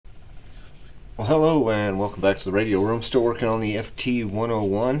Well, hello and welcome back to the radio room. Still working on the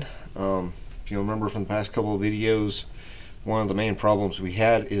FT101. If you remember from the past couple of videos, one of the main problems we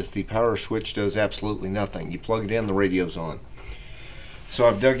had is the power switch does absolutely nothing. You plug it in, the radio's on. So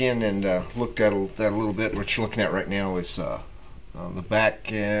I've dug in and looked at that a little bit. What you're looking at right now is on the back.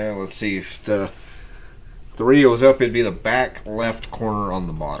 Let's see, if the radio is up, it'd be the back left corner on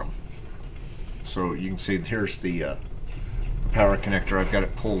the bottom. So you can see here's the power connector. I've got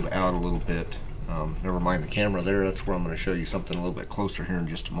it pulled out a little bit. Never mind the camera there. That's where I'm going to show you something a little bit closer here in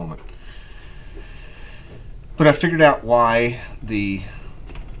just a moment. But I figured out why the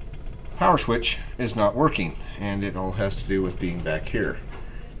power switch is not working, and it all has to do with being back here.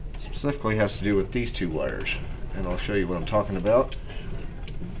 Specifically has to do with these two wires, and I'll show you what I'm talking about.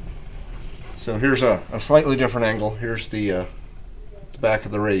 So here's a slightly different angle. Here's the back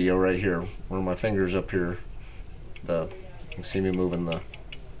of the radio right here, where my finger's up here. You can see me moving the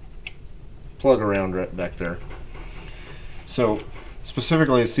plug around right back there. So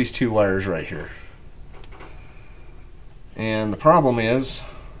specifically it's these two wires right here. And the problem is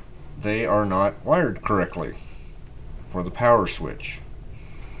they are not wired correctly for the power switch.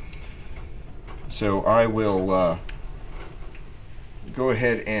 So I will go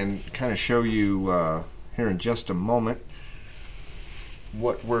ahead and kind of show you here in just a moment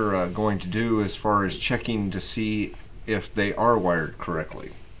what we're going to do as far as checking to see if they are wired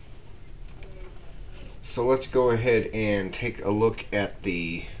correctly. So let's go ahead and take a look at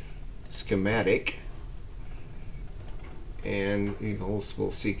the schematic, and we'll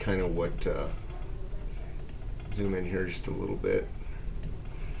see kind of what, zoom in here just a little bit.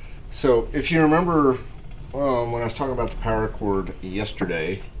 So if you remember when I was talking about the power cord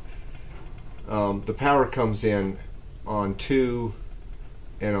yesterday, the power comes in on 2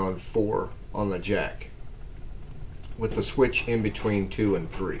 and on 4 on the jack, with the switch in between 2 and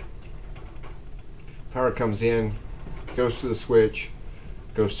 3. Power comes in, goes to the switch,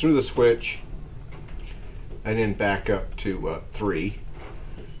 goes through the switch, and then back up to 3.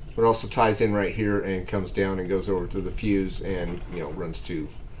 But also ties in right here and comes down and goes over to the fuse and runs to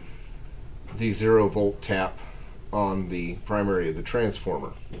the 0-volt tap on the primary of the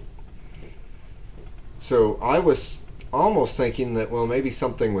transformer. So I was almost thinking that, well, maybe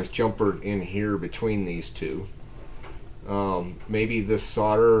something was jumpered in here between these two. Maybe this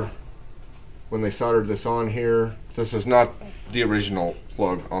solder, when they soldered this on here, this is not the original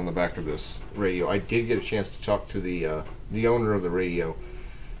plug on the back of this radio. I did get a chance to talk to the owner of the radio,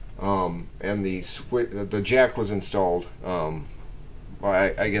 and the jack was installed.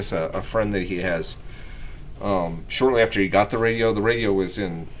 I guess a friend that he has. Shortly after he got the radio was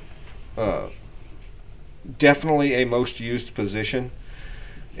in definitely a most used position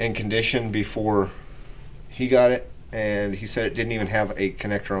and condition before he got it. And he said it didn't even have a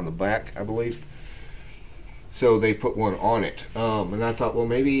connector on the back, I believe. So they put one on it. And I thought, well,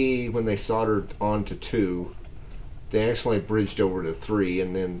 maybe when they soldered onto 2, they actually bridged over to 3,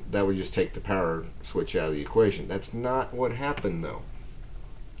 and then that would just take the power switch out of the equation. That's not what happened, though.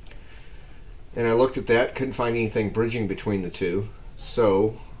 And I looked at that, couldn't find anything bridging between the two.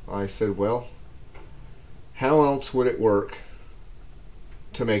 So I said, well, how else would it work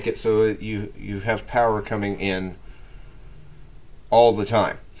to make it so that you have power coming in all the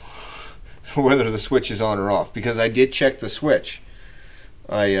time, whether the switch is on or off? Because I did check the switch.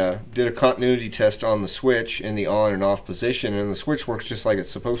 I did a continuity test on the switch in the on and off position, and the switch works just like it's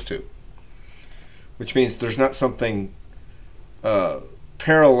supposed to, which means there's not something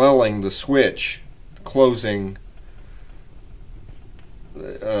paralleling the switch closing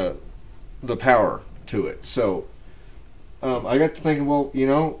the power to it. So I got to thinking, well,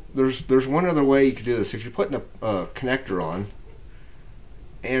 there's one other way you could do this. If you're putting a connector on,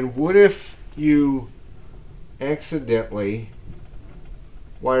 and what if you accidentally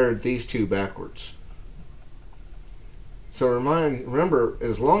wired these two backwards? So remember,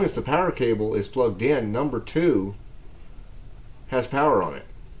 as long as the power cable is plugged in, number 2 has power on it.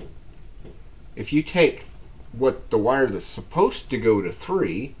 If you take the wire that's supposed to go to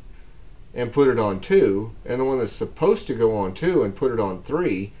 3 and put it on 2, and the one that's supposed to go on 2 and put it on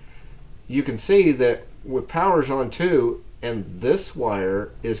 3, you can see that with power's on 2 and this wire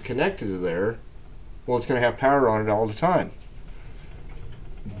is connected to there, well, it's going to have power on it all the time.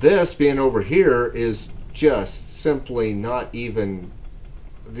 This being over here is just simply not even,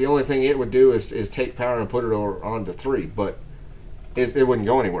 the only thing it would do is take power and put it onto 3, but it wouldn't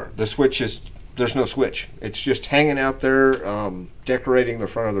go anywhere. The switch is, there's no switch. It's just hanging out there, decorating the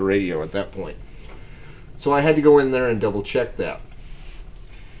front of the radio at that point. So I had to go in there and double check that.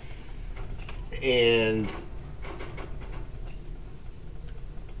 And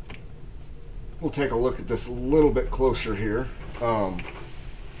we'll take a look at this a little bit closer here. I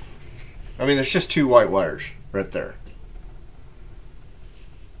mean, there's just two white wires right there.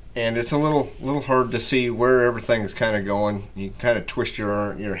 And it's a little hard to see where everything's kind of going. You kind of twist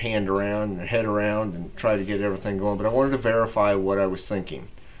your hand around, your head around, and try to get everything going. But I wanted to verify what I was thinking.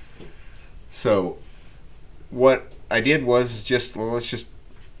 So what I did was just, well, let's just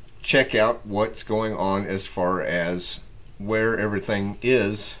check out what's going on as far as where everything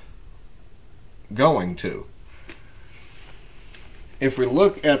is going to. If we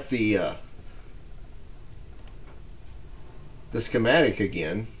look at the schematic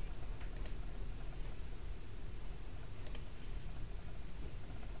again,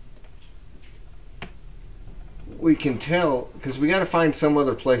 we can tell, because we got to find some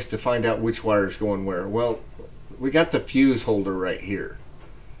other place to find out which wire is going where. Well, we got the fuse holder right here.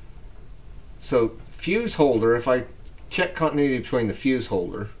 So fuse holder, if I check continuity between the fuse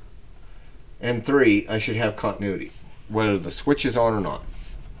holder and 3, I should have continuity, whether the switch is on or not.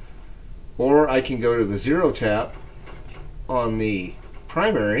 Or I can go to the 0 tap on the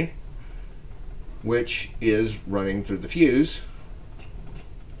primary, which is running through the fuse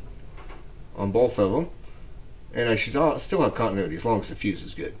on both of them, and I should still have continuity as long as the fuse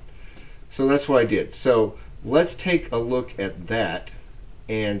is good. So that's what I did. So let's take a look at that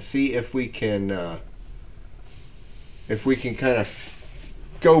and see if we can kind of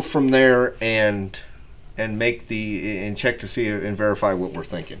go from there and make and check to see and verify what we're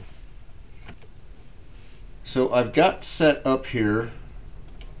thinking. So I've got set up here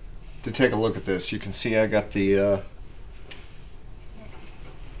to take a look at this. You can see I got the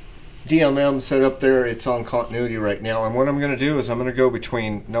DMM set up there. It's on continuity right now, and what I'm going to do is I'm going to go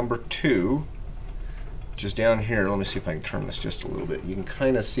between number 2, which is down here. Let me see if I can turn this just a little bit. You can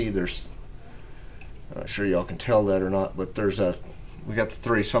kind of see there's, I'm not sure y'all can tell that or not, but we got the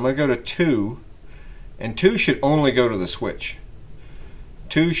 3. So I'm going to go to 2, and 2 should only go to the switch.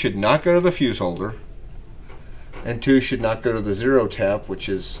 2 should not go to the fuse holder, and 2 should not go to the 0 tap, which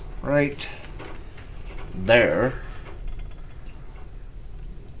is right there,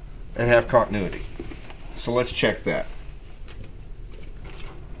 and have continuity. So let's check that.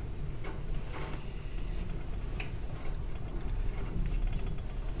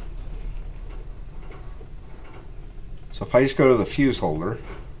 So if I just go to the fuse holder,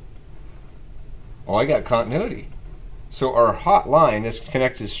 oh, I got continuity. So our hot line is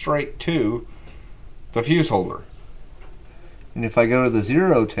connected straight to the fuse holder. And if I go to the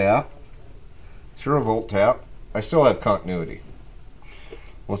 0 tap, 0 volt tap, I still have continuity.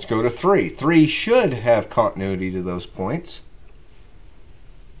 Let's go to 3. 3 should have continuity to those points.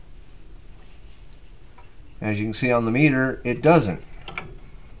 As you can see on the meter, it doesn't.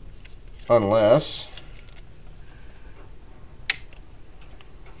 Unless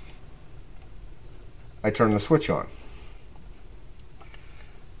I turn the switch on.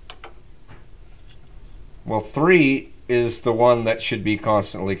 Well, 3 is the one that should be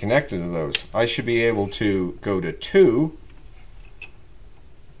constantly connected to those. I should be able to go to 2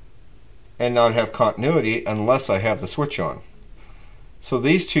 and not have continuity unless I have the switch on. So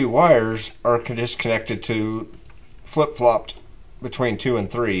these 2 wires are just connected to, flip-flopped between 2 and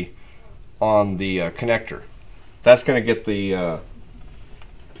 3 on the connector. That's going to get the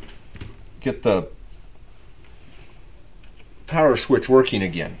power switch working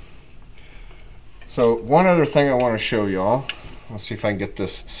again. So one other thing I want to show y'all. Let's see if I can get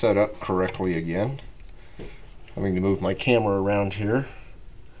this set up correctly again. Having to move my camera around here.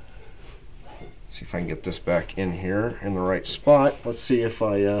 See if I can get this back in here in the right spot. Let's see if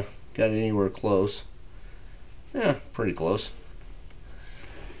I got it anywhere close. Yeah, pretty close.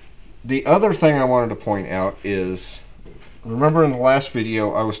 The other thing I wanted to point out is, remember in the last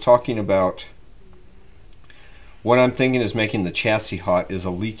video I was talking about what I'm thinking is making the chassis hot is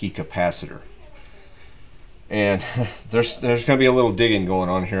a leaky capacitor. And there's going to be a little digging going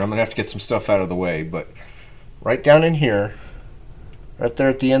on here. I'm going to have to get some stuff out of the way, but right down in here, right there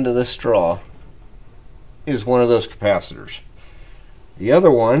at the end of this straw, is one of those capacitors. The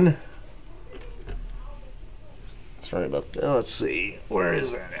other one, sorry about that, let's see, where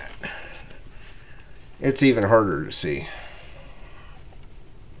is that at? It's even harder to see.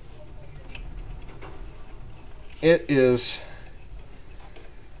 It is,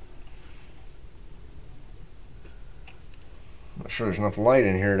 I'm not sure there's enough light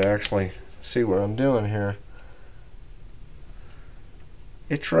in here to actually see what I'm doing here.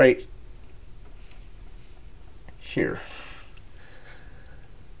 It's right here.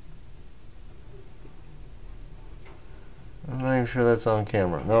 I'm not even sure that's on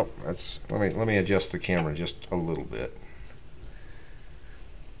camera. Nope, that's, let me adjust the camera just a little bit.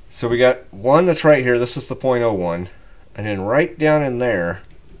 So we got one that's right here. This is the 0.01. And then right down in there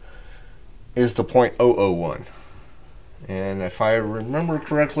is the 0.001. And if I remember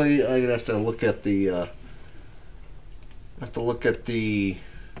correctly, I have to look at the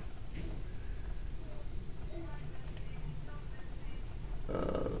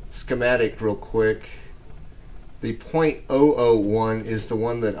schematic real quick. The 0.001 is the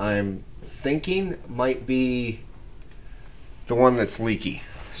one that I'm thinking might be the one that's leaky.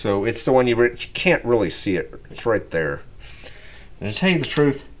 So it's the one you can't really see it. It's right there. And to tell you the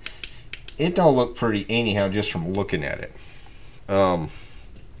truth, it don't look pretty anyhow just from looking at it.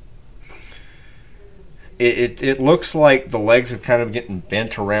 It looks like the legs have kind of getting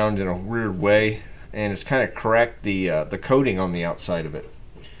bent around in a weird way, and it's kind of cracked the coating on the outside of it.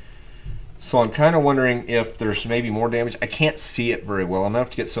 So I'm kind of wondering if there's maybe more damage. I can't see it very well. I'm gonna have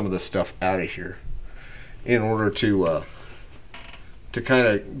to get some of this stuff out of here in order to kind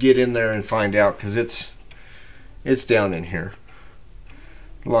of get in there and find out, because it's down in here.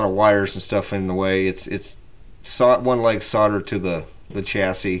 A lot of wires and stuff in the way. It's one leg soldered to the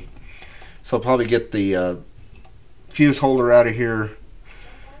chassis. So I'll probably get the fuse holder out of here.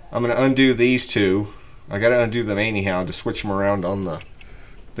 I'm going to undo these two. I got to undo them anyhow to switch them around on the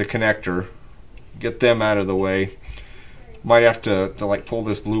connector. Get them out of the way. Might have to like pull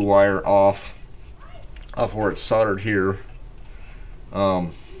this blue wire off where it's soldered here. I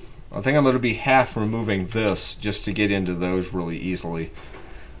think I'm going to be half removing this just to get into those really easily.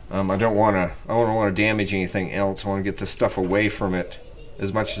 I don't want to damage anything else. I want to get this stuff away from it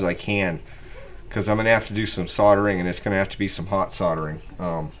as much as I can, because I'm going to have to do some soldering, and it's going to have to be some hot soldering,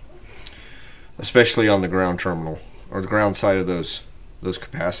 especially on the ground terminal or the ground side of those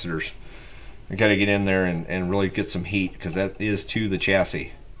capacitors. I got to get in there and really get some heat, because that is to the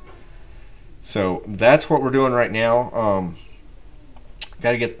chassis. So that's what we're doing right now.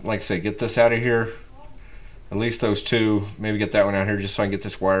 Got to get, like I say, get this out of here. At least those two. Maybe get that one out here just so I can get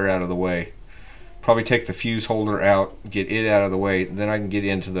this wire out of the way. Probably take the fuse holder out, get it out of the way, then I can get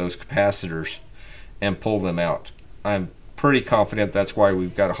into those capacitors and pull them out. I'm pretty confident that's why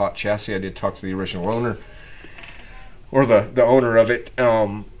we've got a hot chassis. I did talk to the original owner, or the owner of it,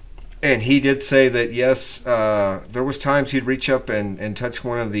 and he did say that yes, there was times he'd reach up and touch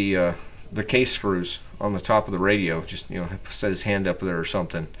one of the case screws on the top of the radio, just set his hand up there or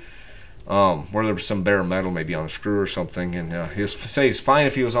something, where there was some bare metal maybe on a screw or something, and he say he's fine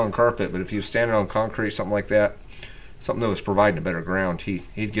if he was on carpet, but if he was standing on concrete, something like that, something that was providing a better ground,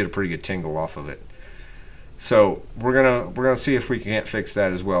 he'd get a pretty good tingle off of it. So we're gonna see if we can't fix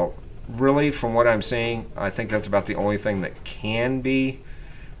that as well. Really, from what I'm seeing, I think that's about the only thing that can be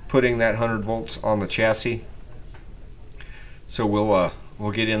putting that 100 volts on the chassis. So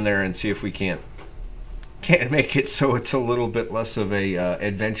we'll get in there and see if we can't make it so it's a little bit less of a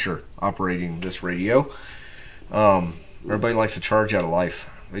adventure operating this radio. Everybody likes to charge out of life.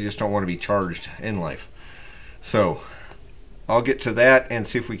 They just don't want to be charged in life. So I'll get to that and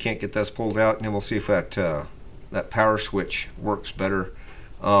see if we can't get this pulled out, and then we'll see if that power switch works better.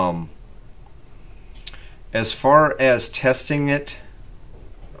 As far as testing it,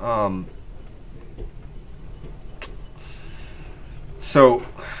 so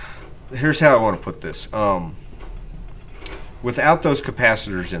here's how I want to put this. Without those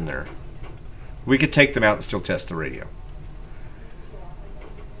capacitors in there, we could take them out and still test the radio.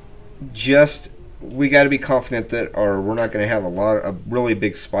 We got to be confident that we're not going to have a really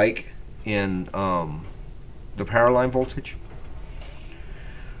big spike in the power line voltage,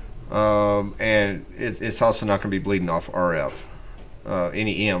 and it's also not going to be bleeding off RF,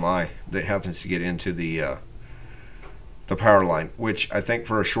 any EMI that happens to get into the power line, which I think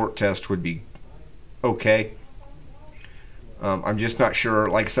for a short test would be okay. I'm just not sure.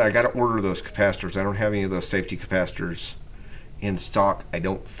 Like I said, I got to order those capacitors. I don't have any of those safety capacitors in stock, I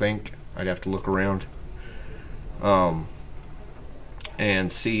don't think. I'd have to look around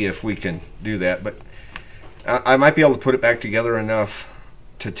and see if we can do that, but I might be able to put it back together enough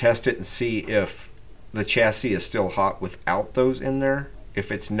to test it and see if the chassis is still hot without those in there.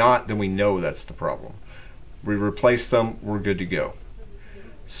 If it's not, then we know that's the problem. We replace them, we're good to go.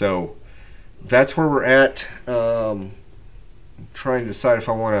 So that's where we're at. I'm trying to decide if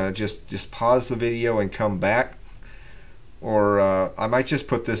I want to just pause the video and come back, or I might just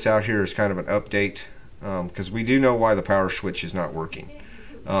put this out here as kind of an update, because we do know why the power switch is not working.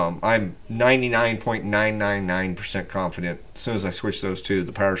 I'm 99.999% confident as soon as I switch those two,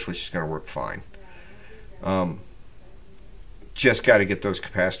 the power switch is going to work fine. Just got to get those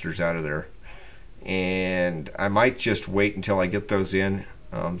capacitors out of there, and I might just wait until I get those in.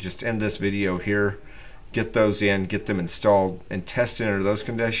 Just end this video here, get those in, get them installed, and test it under those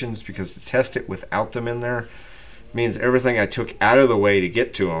conditions, because to test it without them in there means everything I took out of the way to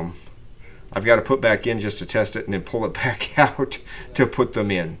get to them, I've got to put back in just to test it and then pull it back out to put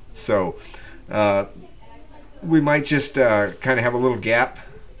them in. So we might just kind of have a little gap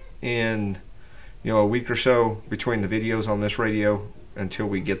in, you know, a week or so between the videos on this radio until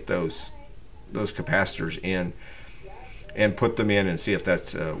we get those capacitors in and put them in and see if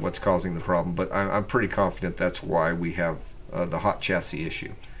that's what's causing the problem. But I'm pretty confident that's why we have the hot chassis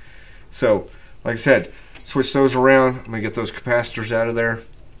issue. So like I said, switch those around. I'm gonna get those capacitors out of there,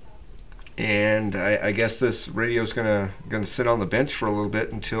 and I guess this radio is gonna sit on the bench for a little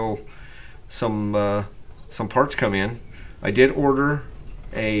bit until some parts come in. I did order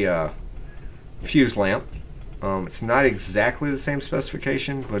a fuse lamp. It's not exactly the same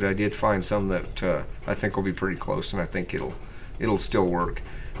specification, but I did find some that I think will be pretty close, and I think it'll still work.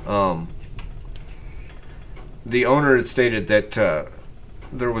 The owner had stated that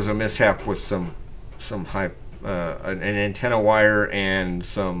there was a mishap with some high an antenna wire and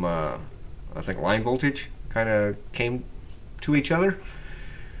some I think line voltage kind of came to each other.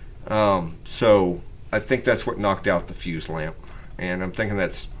 So I think that's what knocked out the fuse lamp, and I'm thinking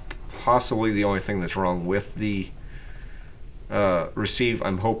that's possibly the only thing that's wrong with the receive.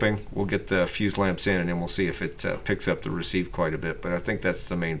 I'm hoping we'll get the fuse lamps in and then we'll see if it picks up the receive quite a bit, but I think that's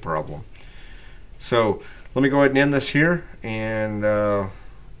the main problem. So let me go ahead and end this here, and as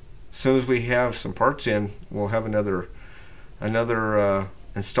soon as we have some parts in, we'll have another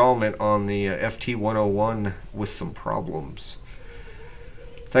installment on the FT101 with some problems.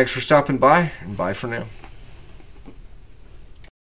 Thanks for stopping by, and bye for now.